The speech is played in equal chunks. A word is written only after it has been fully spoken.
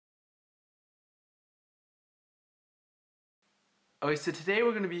Okay, so today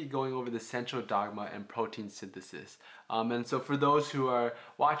we're going to be going over the central dogma and protein synthesis. And so for those who are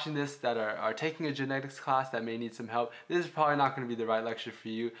watching this that are taking a genetics class that may need some help, this is probably not going to be the right lecture for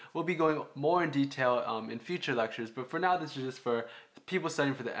you. We'll be going more in detail in future lectures, but for now this is just for people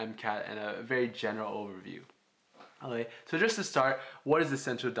studying for the MCAT and a very general overview. Okay, so just to start, what is the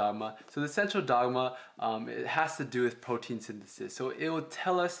central dogma? So the central dogma, it has to do with protein synthesis. So it will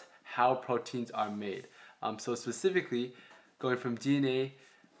tell us how proteins are made. So specifically, going from DNA,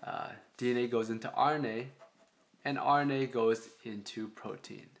 DNA goes into RNA, and RNA goes into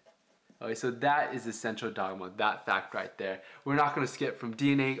protein. Okay, so that is the central dogma, that fact right there. We're not going to skip from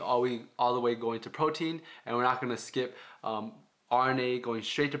DNA all the way going to protein, and we're not going to skip RNA going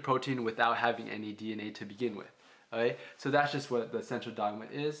straight to protein without having any DNA to begin with. Okay, so that's just what the central dogma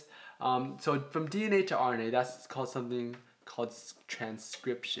is. So from DNA to RNA, that's called something called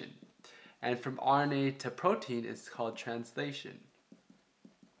transcription. And from RNA to protein, it's called translation.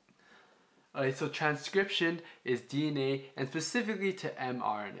 Okay, so transcription is DNA and specifically to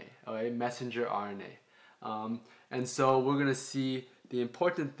mRNA, okay, messenger RNA. And so we're going to see the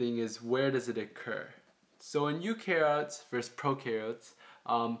important thing is where does it occur? So in eukaryotes versus prokaryotes,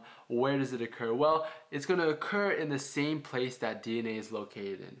 where does it occur? Well, it's going to occur in the same place that DNA is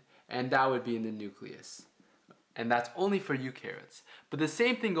located in, and that would be in the nucleus. And that's only for eukaryotes. But the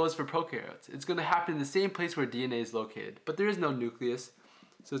same thing goes for prokaryotes. It's going to happen in the same place where DNA is located, but there is no nucleus,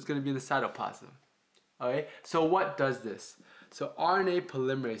 so it's going to be in the cytoplasm. Okay? So what does this? So RNA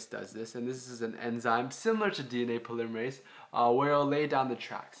polymerase does this, and this is an enzyme similar to DNA polymerase, where it'll lay down the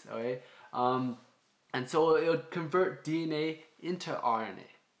tracks. Okay? And so it'll convert DNA into RNA.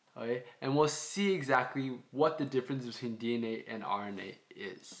 Okay? And we'll see exactly what the difference between DNA and RNA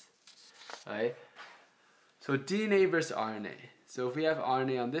is. Okay? So DNA versus RNA. So if we have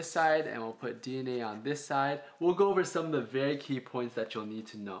RNA on this side and we'll put DNA on this side, we'll go over some of the very key points that you'll need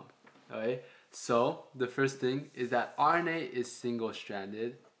to know. Okay? So the first thing is that RNA is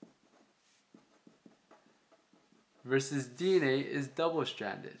single-stranded versus DNA is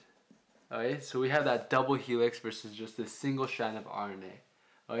double-stranded. Okay? So we have that double helix versus just a single strand of RNA.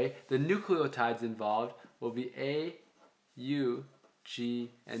 Okay? The nucleotides involved will be A, U,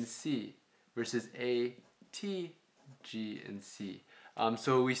 G, and C versus A, T, G, and C.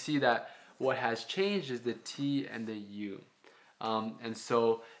 So we see that what has changed is the T and the U. And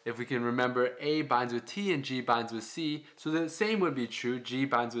so if we can remember, A binds with T and G binds with C, so the same would be true, G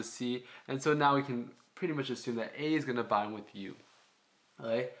binds with C, and so now we can pretty much assume that A is going to bind with U.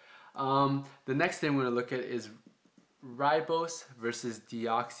 Okay? The next thing we're going to look at is ribose versus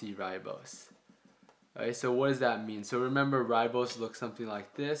deoxyribose. Okay, so what does that mean? So remember, ribose looks something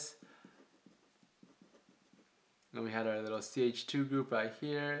like this. And we had our little CH2 group right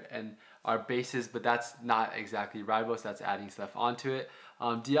here and our bases, but that's not exactly ribose, that's adding stuff onto it.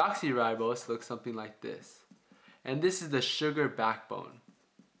 Deoxyribose looks something like this. And this is the sugar backbone.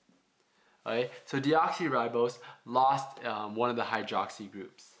 Okay? So deoxyribose lost one of the hydroxy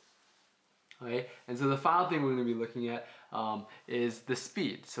groups. Okay? And so the final thing we're going to be looking at is the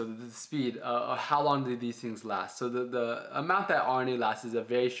speed. So the speed, how long do these things last? So the amount that RNA lasts is a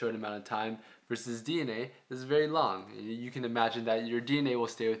very short amount of time versus DNA is very long. You can imagine that your DNA will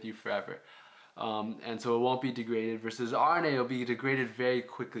stay with you forever. And so it won't be degraded versus RNA will be degraded very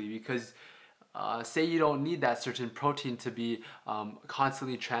quickly because say you don't need that certain protein to be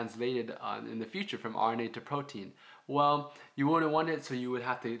constantly translated in the future from RNA to protein. Well, you wouldn't want it, so you would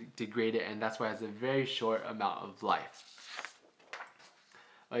have to degrade it, and that's why it has a very short amount of life.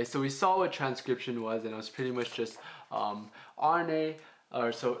 Okay, so we saw what transcription was, and it was pretty much just DNA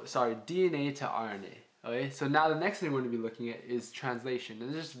to RNA. Okay, so now the next thing we're going to be looking at is translation,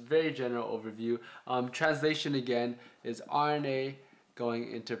 and this is a very general overview. Translation again is RNA going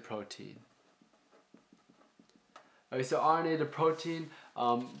into protein. Okay, so RNA to protein,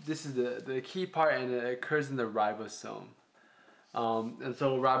 this is the key part, and it occurs in the ribosome. And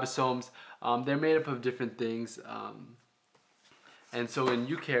so ribosomes, they're made up of different things. And so in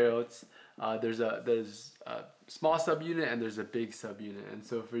eukaryotes, there's a small subunit and there's a big subunit. And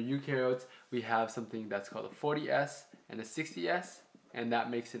so for eukaryotes, we have something that's called a 40S and a 60S, and that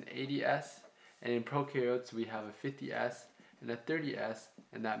makes an 80S. And in prokaryotes, we have a 50S and a 30S,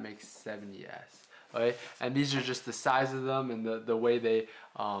 and that makes 70S. Okay? And these are just the size of them and the way they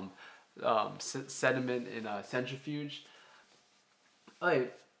sediment in a centrifuge. Okay.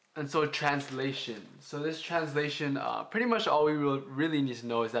 And so translation. So this translation, pretty much all we really need to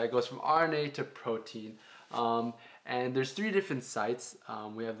know is that it goes from RNA to protein. And there's three different sites.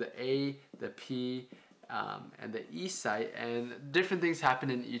 We have the A, the P, and the E site, and different things happen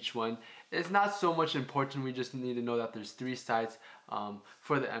in each one. It's not so much important, we just need to know that there's 3 sites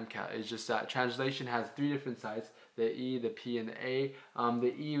for the MCAT. It's just that translation has 3 different sites, the E, the P, and the A.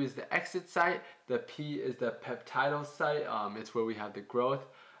 The E is the exit site, the P is the peptidal site, it's where we have the growth,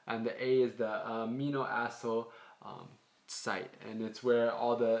 and the A is the amino acid site, and it's where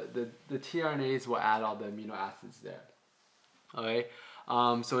all the tRNAs will add all the amino acids there. Okay,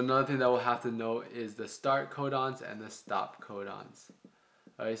 so another thing that we'll have to know is the start codons and the stop codons.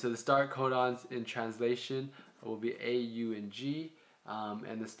 Alright, so the start codons in translation will be A, U, and G,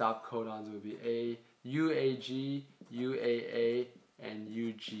 and the stop codons will be A, UAG, UAA, and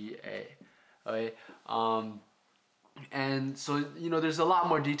UGA. Okay, and so, there's a lot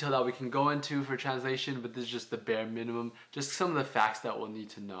more detail that we can go into for translation, but this is just the bare minimum, just some of the facts that we'll need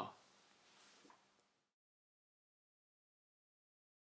to know.